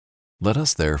Let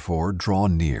us therefore draw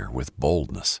near with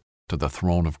boldness to the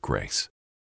throne of grace,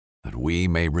 that we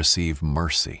may receive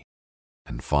mercy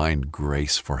and find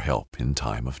grace for help in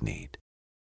time of need.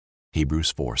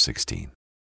 Hebrews 4:16.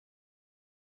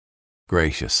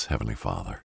 Gracious Heavenly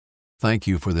Father, thank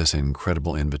you for this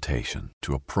incredible invitation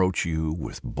to approach you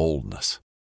with boldness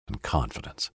and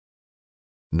confidence,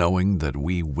 knowing that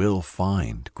we will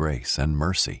find grace and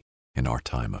mercy in our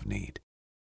time of need.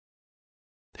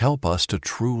 Help us to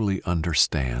truly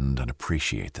understand and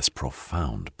appreciate this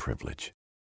profound privilege.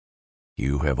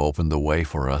 You have opened the way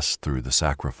for us through the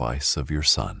sacrifice of your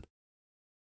Son.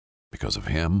 Because of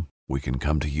him, we can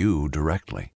come to you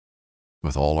directly,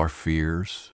 with all our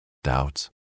fears, doubts,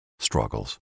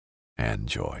 struggles, and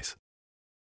joys.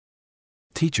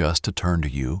 Teach us to turn to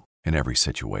you in every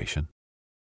situation,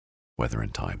 whether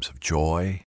in times of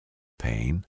joy,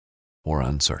 pain, or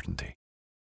uncertainty.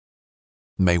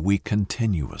 May we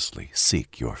continuously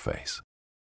seek your face,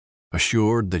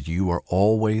 assured that you are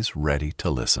always ready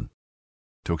to listen,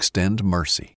 to extend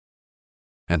mercy,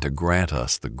 and to grant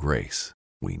us the grace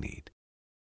we need.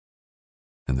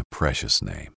 In the precious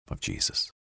name of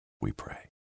Jesus, we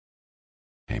pray.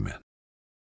 Amen.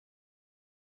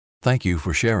 Thank you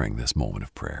for sharing this moment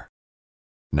of prayer.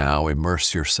 Now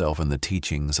immerse yourself in the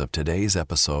teachings of today's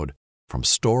episode from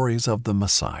Stories of the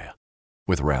Messiah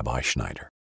with Rabbi Schneider.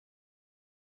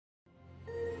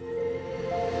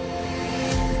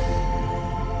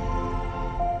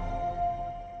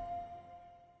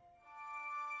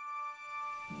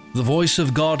 The voice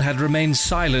of God had remained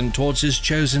silent towards his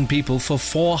chosen people for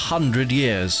 400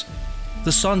 years.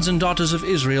 The sons and daughters of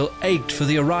Israel ached for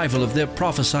the arrival of their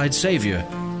prophesied Savior,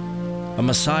 a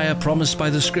Messiah promised by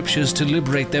the Scriptures to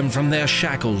liberate them from their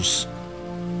shackles.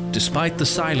 Despite the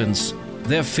silence,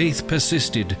 their faith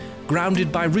persisted, grounded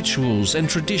by rituals and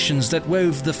traditions that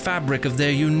wove the fabric of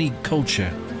their unique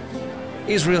culture.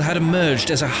 Israel had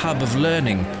emerged as a hub of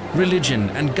learning, religion,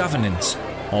 and governance,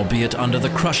 albeit under the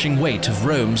crushing weight of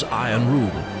Rome's iron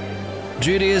rule.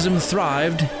 Judaism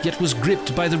thrived, yet was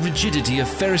gripped by the rigidity of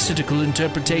Pharisaical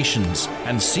interpretations,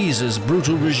 and Caesar's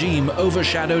brutal regime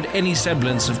overshadowed any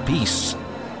semblance of peace.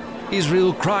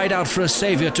 Israel cried out for a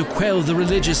savior to quell the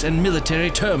religious and military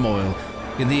turmoil.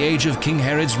 In the age of King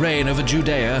Herod's reign over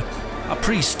Judea, a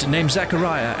priest named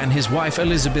Zechariah and his wife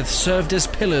Elizabeth served as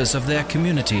pillars of their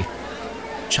community.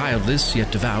 Childless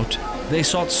yet devout, they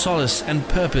sought solace and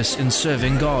purpose in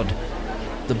serving God.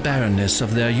 The barrenness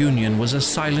of their union was a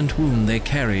silent wound they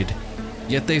carried,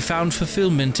 yet they found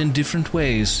fulfillment in different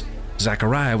ways.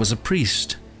 Zechariah was a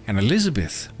priest, and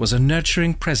Elizabeth was a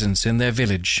nurturing presence in their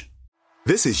village.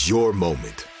 This is your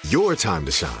moment, your time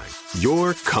to shine,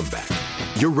 your comeback.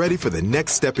 You're ready for the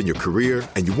next step in your career,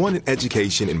 and you want an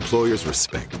education employers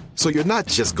respect. So you're not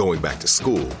just going back to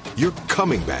school, you're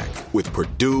coming back with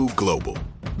Purdue Global.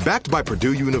 Backed by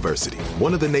Purdue University,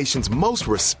 one of the nation's most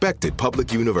respected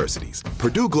public universities,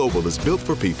 Purdue Global is built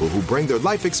for people who bring their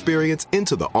life experience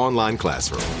into the online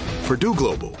classroom. Purdue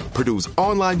Global, Purdue's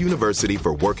online university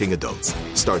for working adults.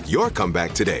 Start your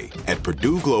comeback today at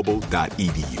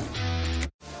purdueglobal.edu.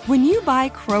 When you buy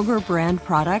Kroger brand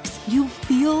products, you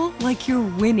feel like you're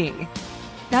winning.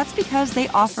 That's because they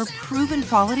offer proven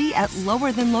quality at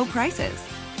lower than low prices.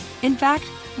 In fact,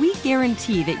 we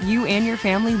guarantee that you and your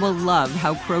family will love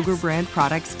how Kroger brand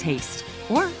products taste,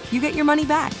 or you get your money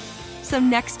back. So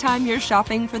next time you're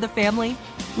shopping for the family,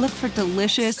 look for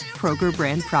delicious Kroger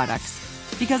brand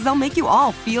products, because they'll make you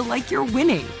all feel like you're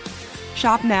winning.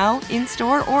 Shop now,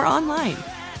 in-store, or online.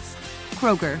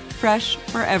 Kroger, fresh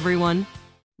for everyone.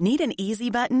 Need an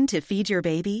easy button to feed your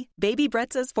baby? Baby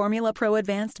Brezza's Formula Pro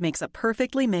Advanced makes a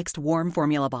perfectly mixed warm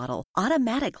formula bottle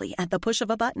automatically at the push of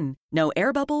a button. No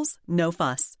air bubbles, no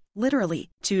fuss.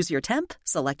 Literally, choose your temp,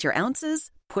 select your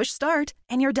ounces, push start,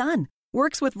 and you're done.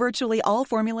 Works with virtually all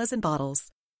formulas and bottles.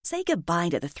 Say goodbye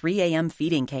to the 3 a.m.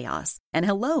 feeding chaos and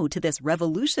hello to this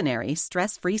revolutionary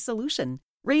stress-free solution.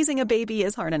 Raising a baby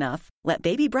is hard enough. Let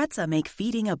Baby Brezza make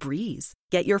feeding a breeze.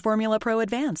 Get your Formula Pro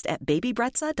Advanced at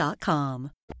babybrezza.com.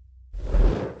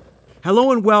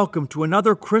 Hello and welcome to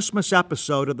another Christmas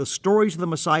episode of the Stories of the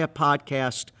Messiah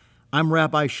podcast. I'm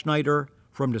Rabbi Schneider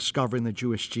from Discovering the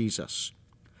Jewish Jesus.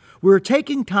 We're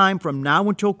taking time from now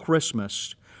until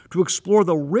Christmas to explore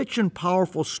the rich and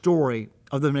powerful story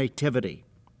of the Nativity.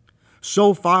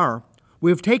 So far,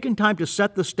 we have taken time to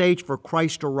set the stage for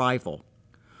Christ's arrival.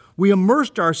 We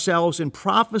immersed ourselves in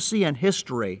prophecy and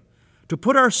history to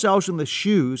put ourselves in the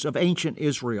shoes of ancient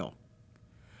Israel.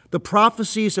 The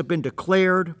prophecies have been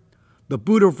declared, the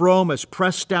boot of Rome is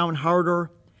pressed down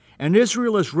harder, and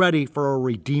Israel is ready for a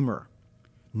Redeemer.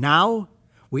 Now,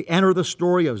 we enter the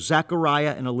story of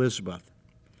Zechariah and Elizabeth.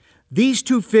 These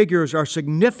two figures are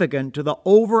significant to the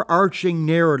overarching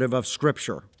narrative of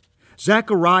Scripture.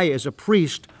 Zechariah is a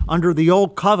priest under the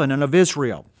Old Covenant of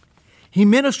Israel. He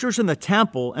ministers in the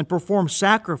temple and performs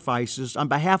sacrifices on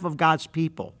behalf of God's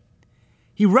people.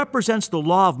 He represents the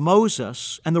law of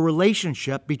Moses and the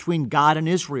relationship between God and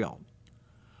Israel.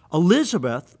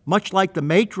 Elizabeth, much like the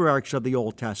matriarchs of the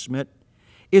Old Testament,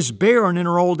 is barren in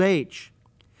her old age.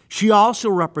 She also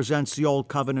represents the Old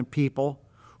Covenant people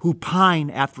who pine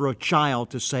after a child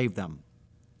to save them.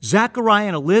 Zechariah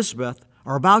and Elizabeth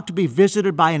are about to be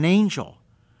visited by an angel,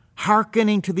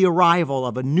 hearkening to the arrival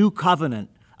of a new covenant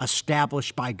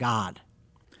established by God.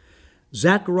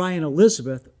 Zechariah and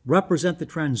Elizabeth represent the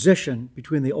transition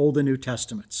between the Old and New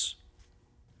Testaments.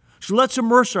 So let's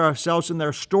immerse ourselves in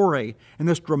their story in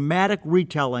this dramatic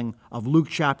retelling of Luke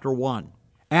chapter 1.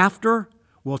 After,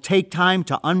 we'll take time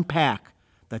to unpack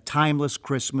the timeless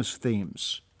Christmas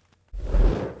themes.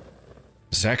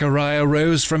 Zechariah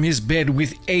rose from his bed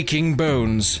with aching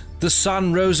bones. The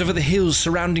sun rose over the hills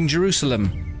surrounding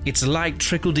Jerusalem. Its light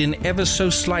trickled in ever so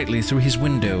slightly through his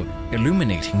window,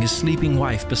 illuminating his sleeping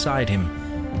wife beside him.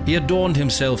 He adorned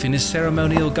himself in his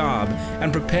ceremonial garb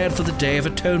and prepared for the Day of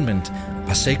Atonement,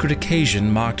 a sacred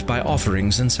occasion marked by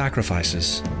offerings and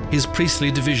sacrifices. His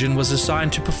priestly division was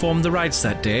assigned to perform the rites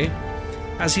that day.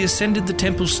 As he ascended the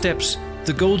temple steps,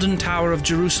 the golden tower of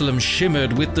Jerusalem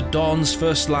shimmered with the dawn's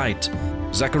first light.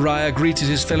 Zechariah greeted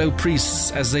his fellow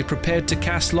priests as they prepared to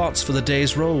cast lots for the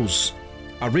day's rolls,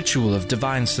 a ritual of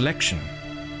divine selection.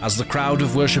 As the crowd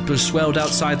of worshippers swelled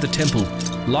outside the temple,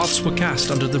 lots were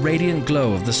cast under the radiant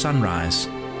glow of the sunrise.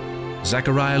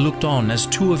 Zechariah looked on as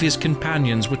two of his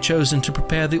companions were chosen to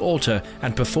prepare the altar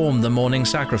and perform the morning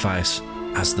sacrifice.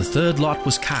 As the third lot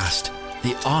was cast,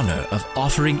 the honor of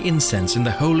offering incense in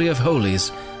the Holy of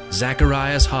Holies,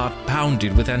 Zechariah's heart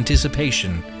pounded with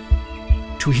anticipation.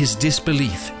 To his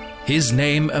disbelief, his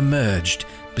name emerged,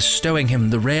 bestowing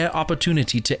him the rare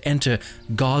opportunity to enter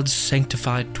God's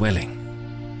sanctified dwelling.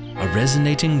 A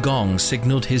resonating gong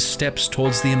signaled his steps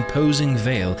towards the imposing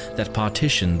veil that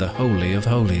partitioned the Holy of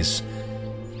Holies.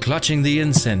 Clutching the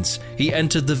incense, he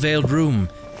entered the veiled room,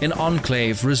 an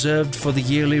enclave reserved for the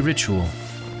yearly ritual.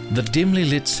 The dimly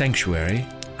lit sanctuary,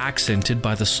 accented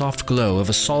by the soft glow of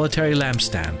a solitary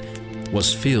lampstand,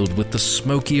 was filled with the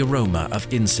smoky aroma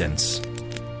of incense.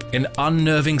 An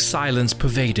unnerving silence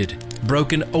pervaded,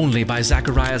 broken only by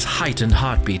Zechariah's heightened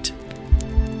heartbeat.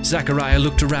 Zechariah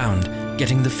looked around,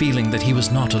 getting the feeling that he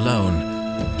was not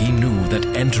alone. He knew that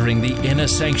entering the inner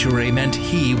sanctuary meant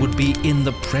he would be in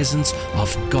the presence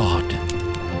of God.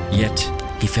 Yet,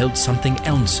 he felt something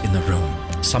else in the room.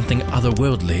 Something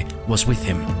otherworldly was with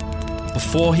him.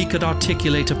 Before he could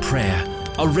articulate a prayer,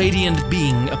 a radiant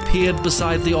being appeared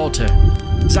beside the altar.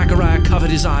 Zechariah covered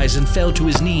his eyes and fell to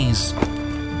his knees.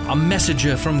 A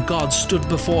messenger from God stood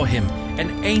before him,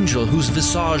 an angel whose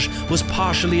visage was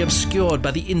partially obscured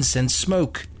by the incense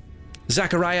smoke.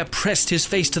 Zechariah pressed his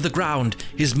face to the ground,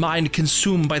 his mind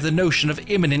consumed by the notion of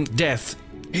imminent death.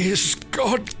 "Is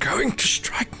God going to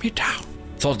strike me down?"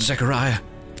 thought Zechariah.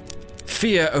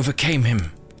 Fear overcame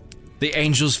him. The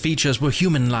angel's features were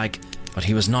human-like, but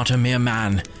he was not a mere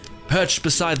man. Perched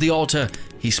beside the altar,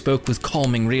 he spoke with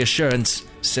calming reassurance,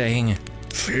 saying,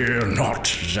 "Fear not,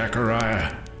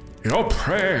 Zechariah. Your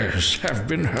prayers have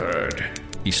been heard,"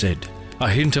 he said, a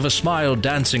hint of a smile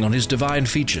dancing on his divine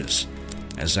features.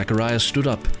 As Zechariah stood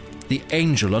up, the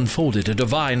angel unfolded a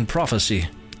divine prophecy.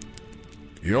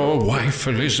 "Your wife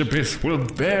Elizabeth will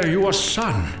bear you a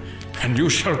son, and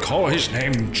you shall call his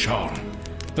name John.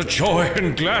 The joy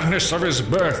and gladness of his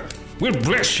birth will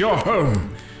bless your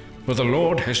home, for the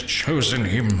Lord has chosen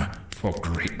him for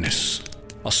greatness."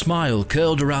 A smile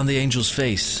curled around the angel's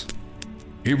face.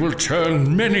 "He will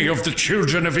turn many of the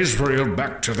children of Israel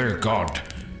back to their God,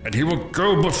 and he will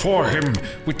go before him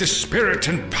with the spirit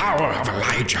and power of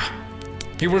Elijah.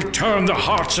 He will turn the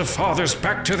hearts of fathers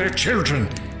back to their children,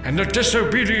 and the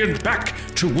disobedient back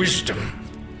to wisdom.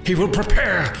 He will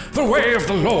prepare the way of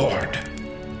the Lord."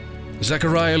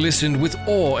 Zechariah listened with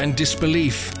awe and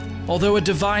disbelief. Although a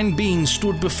divine being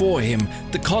stood before him,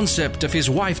 the concept of his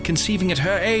wife conceiving at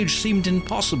her age seemed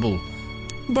impossible.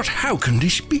 "But how can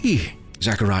this be?"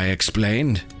 Zechariah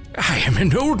explained. "I am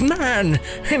an old man,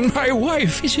 and my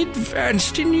wife is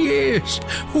advanced in years.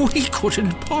 We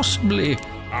couldn't possibly."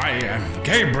 "I am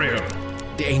Gabriel,"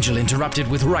 the angel interrupted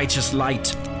with righteous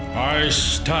light. "I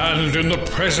stand in the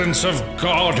presence of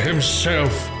God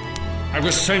himself. I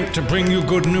was sent to bring you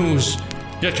good news,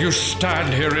 yet you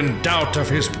stand here in doubt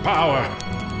of his power.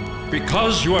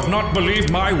 Because you have not believed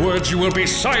my words, you will be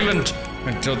silent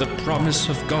until the promise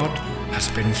of God has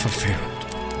been fulfilled."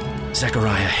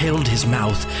 Zechariah held his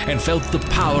mouth and felt the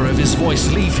power of his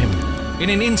voice leave him. In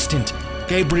an instant,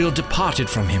 Gabriel departed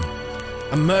from him.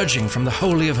 Emerging from the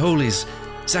Holy of Holies,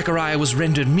 Zechariah was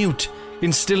rendered mute,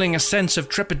 instilling a sense of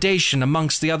trepidation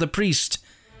amongst the other priests.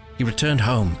 He returned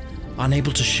home,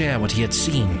 unable to share what he had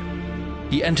seen.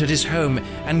 He entered his home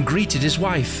and greeted his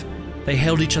wife. They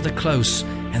held each other close,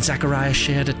 and Zechariah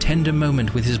shared a tender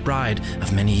moment with his bride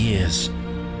of many years.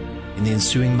 In the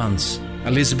ensuing months,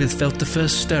 Elizabeth felt the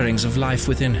first stirrings of life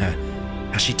within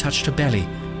her. As she touched her belly,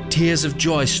 tears of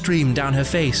joy streamed down her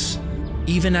face.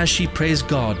 Even as she praised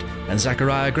God and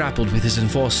Zechariah grappled with his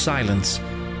enforced silence,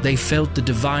 they felt the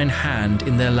divine hand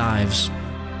in their lives.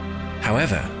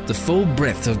 However, the full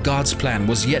breadth of God's plan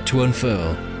was yet to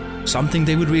unfurl, something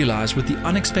they would realize with the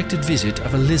unexpected visit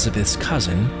of Elizabeth's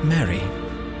cousin, Mary.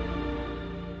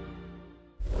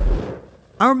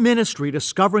 Our ministry,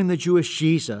 Discovering the Jewish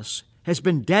Jesus, has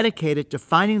been dedicated to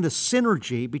finding the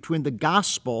synergy between the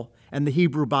Gospel and the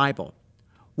Hebrew Bible.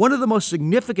 One of the most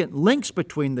significant links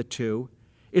between the two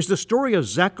is the story of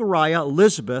Zechariah,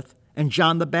 Elizabeth, and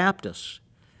John the Baptist.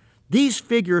 These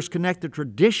figures connect the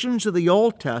traditions of the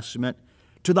Old Testament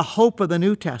to the hope of the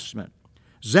New Testament.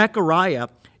 Zechariah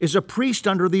is a priest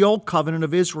under the Old Covenant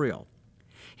of Israel.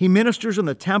 He ministers in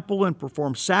the temple and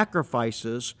performs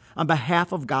sacrifices on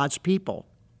behalf of God's people.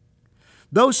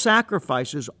 Those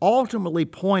sacrifices ultimately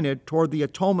pointed toward the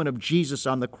atonement of Jesus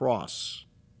on the cross.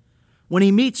 When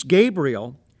he meets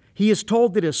Gabriel, he is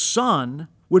told that his son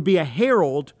would be a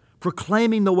herald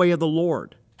proclaiming the way of the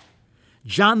Lord.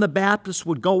 John the Baptist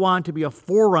would go on to be a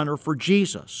forerunner for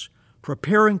Jesus,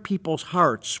 preparing people's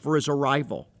hearts for his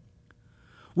arrival.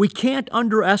 We can't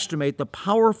underestimate the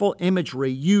powerful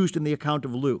imagery used in the account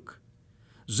of Luke.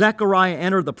 Zechariah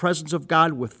entered the presence of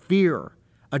God with fear,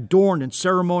 adorned in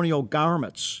ceremonial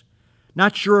garments,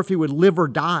 not sure if he would live or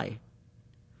die.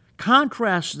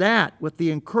 Contrast that with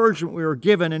the encouragement we are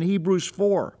given in Hebrews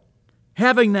 4.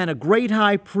 Having then a great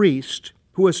high priest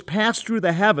who has passed through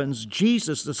the heavens,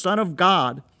 Jesus, the Son of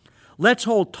God, let's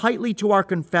hold tightly to our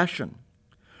confession.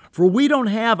 For we don't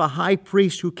have a high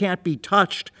priest who can't be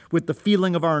touched with the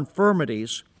feeling of our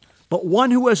infirmities, but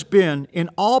one who has been in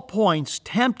all points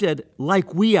tempted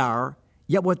like we are,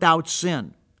 yet without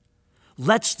sin.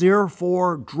 Let's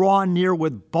therefore draw near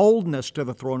with boldness to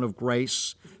the throne of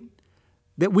grace,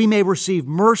 that we may receive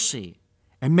mercy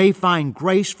and may find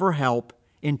grace for help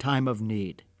in time of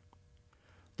need.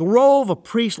 The role of a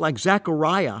priest like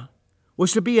Zechariah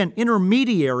was to be an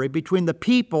intermediary between the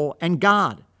people and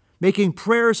God, making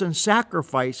prayers and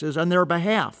sacrifices on their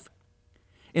behalf.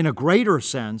 In a greater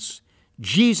sense,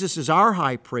 Jesus is our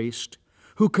high priest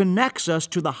who connects us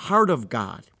to the heart of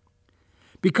God.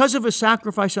 Because of his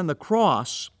sacrifice on the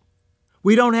cross,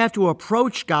 we don't have to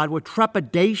approach God with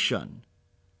trepidation,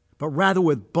 but rather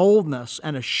with boldness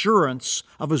and assurance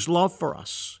of his love for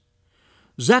us.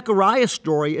 Zechariah's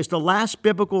story is the last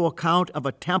biblical account of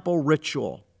a temple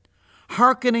ritual,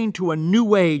 hearkening to a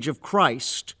new age of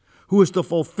Christ, who is the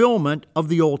fulfillment of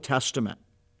the Old Testament.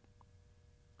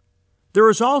 There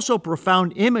is also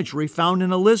profound imagery found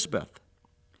in Elizabeth.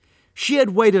 She had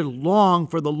waited long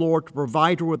for the Lord to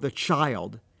provide her with a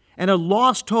child and had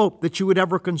lost hope that she would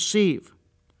ever conceive.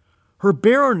 Her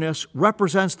barrenness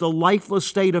represents the lifeless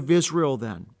state of Israel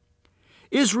then.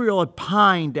 Israel had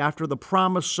pined after the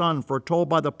promised son foretold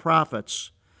by the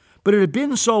prophets, but it had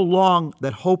been so long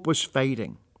that hope was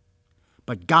fading.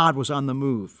 But God was on the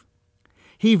move.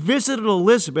 He visited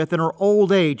Elizabeth in her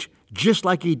old age, just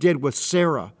like he did with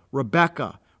Sarah,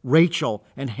 Rebekah, Rachel,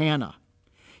 and Hannah.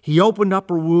 He opened up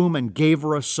her womb and gave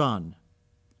her a son,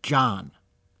 John.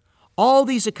 All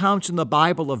these accounts in the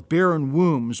Bible of barren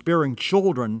wombs bearing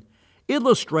children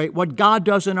illustrate what God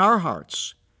does in our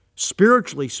hearts.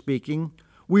 Spiritually speaking,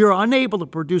 we are unable to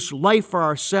produce life for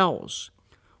ourselves.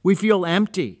 We feel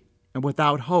empty and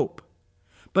without hope.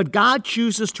 But God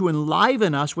chooses to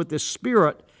enliven us with His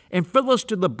Spirit and fill us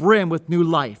to the brim with new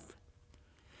life.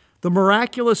 The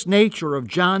miraculous nature of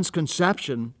John's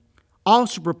conception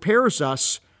also prepares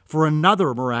us for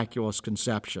another miraculous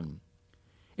conception.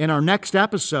 In our next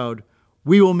episode,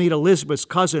 we will meet Elizabeth's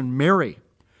cousin Mary,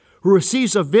 who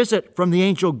receives a visit from the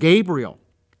angel Gabriel.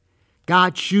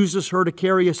 God chooses her to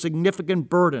carry a significant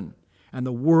burden, and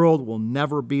the world will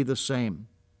never be the same.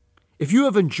 If you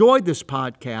have enjoyed this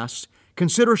podcast,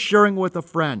 consider sharing it with a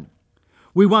friend.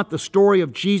 We want the story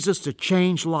of Jesus to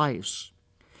change lives.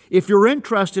 If you're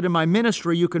interested in my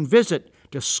ministry, you can visit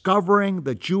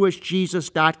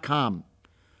discoveringthejewishjesus.com.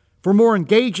 For more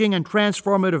engaging and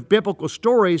transformative biblical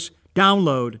stories,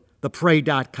 download the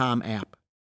Pray.com app.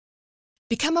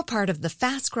 Become a part of the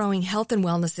fast-growing health and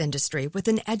wellness industry with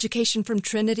an education from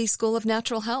Trinity School of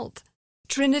Natural Health.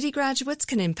 Trinity graduates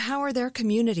can empower their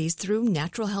communities through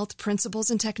natural health principles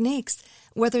and techniques,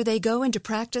 whether they go into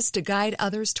practice to guide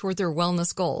others toward their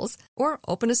wellness goals or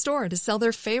open a store to sell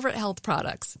their favorite health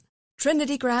products.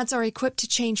 Trinity grads are equipped to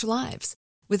change lives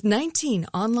with 19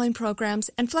 online programs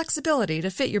and flexibility to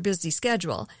fit your busy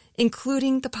schedule,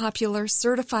 including the popular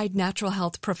Certified Natural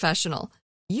Health Professional.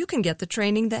 You can get the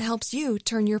training that helps you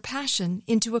turn your passion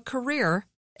into a career.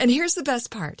 And here's the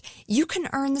best part. You can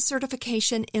earn the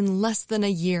certification in less than a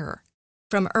year.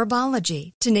 From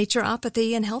herbology to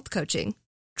naturopathy and health coaching,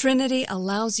 Trinity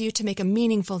allows you to make a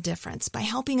meaningful difference by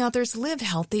helping others live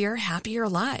healthier, happier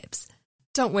lives.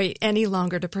 Don't wait any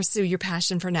longer to pursue your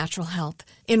passion for natural health.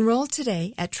 Enroll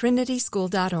today at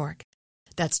trinityschool.org.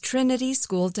 That's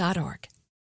trinityschool.org.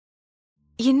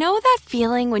 You know that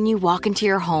feeling when you walk into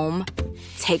your home,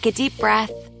 take a deep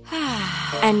breath,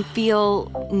 and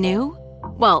feel new?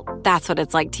 Well, that's what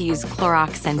it's like to use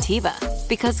Clorox Scentiva.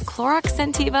 Because Clorox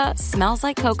Scentiva smells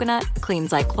like coconut,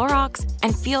 cleans like Clorox,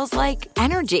 and feels like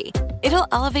energy. It'll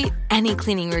elevate any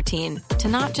cleaning routine to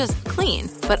not just clean,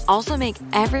 but also make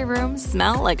every room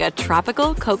smell like a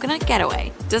tropical coconut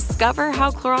getaway. Discover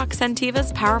how Clorox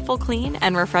Scentiva's powerful clean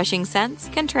and refreshing scents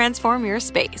can transform your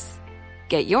space.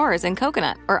 Get yours in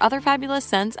coconut or other fabulous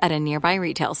scents at a nearby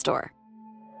retail store.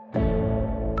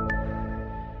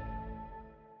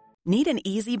 Need an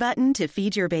easy button to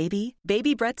feed your baby?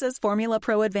 Baby Brezza's Formula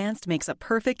Pro Advanced makes a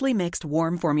perfectly mixed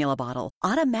warm formula bottle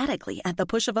automatically at the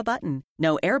push of a button.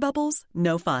 No air bubbles,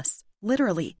 no fuss.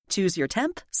 Literally, choose your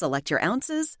temp, select your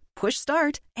ounces, push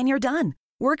start, and you're done.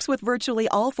 Works with virtually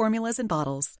all formulas and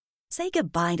bottles. Say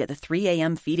goodbye to the 3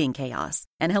 a.m. feeding chaos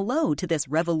and hello to this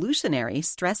revolutionary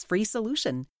stress-free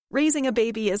solution. Raising a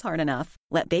baby is hard enough.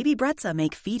 Let Baby Brezza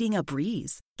make feeding a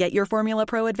breeze. Get your Formula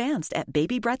Pro Advanced at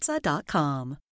babybrezza.com.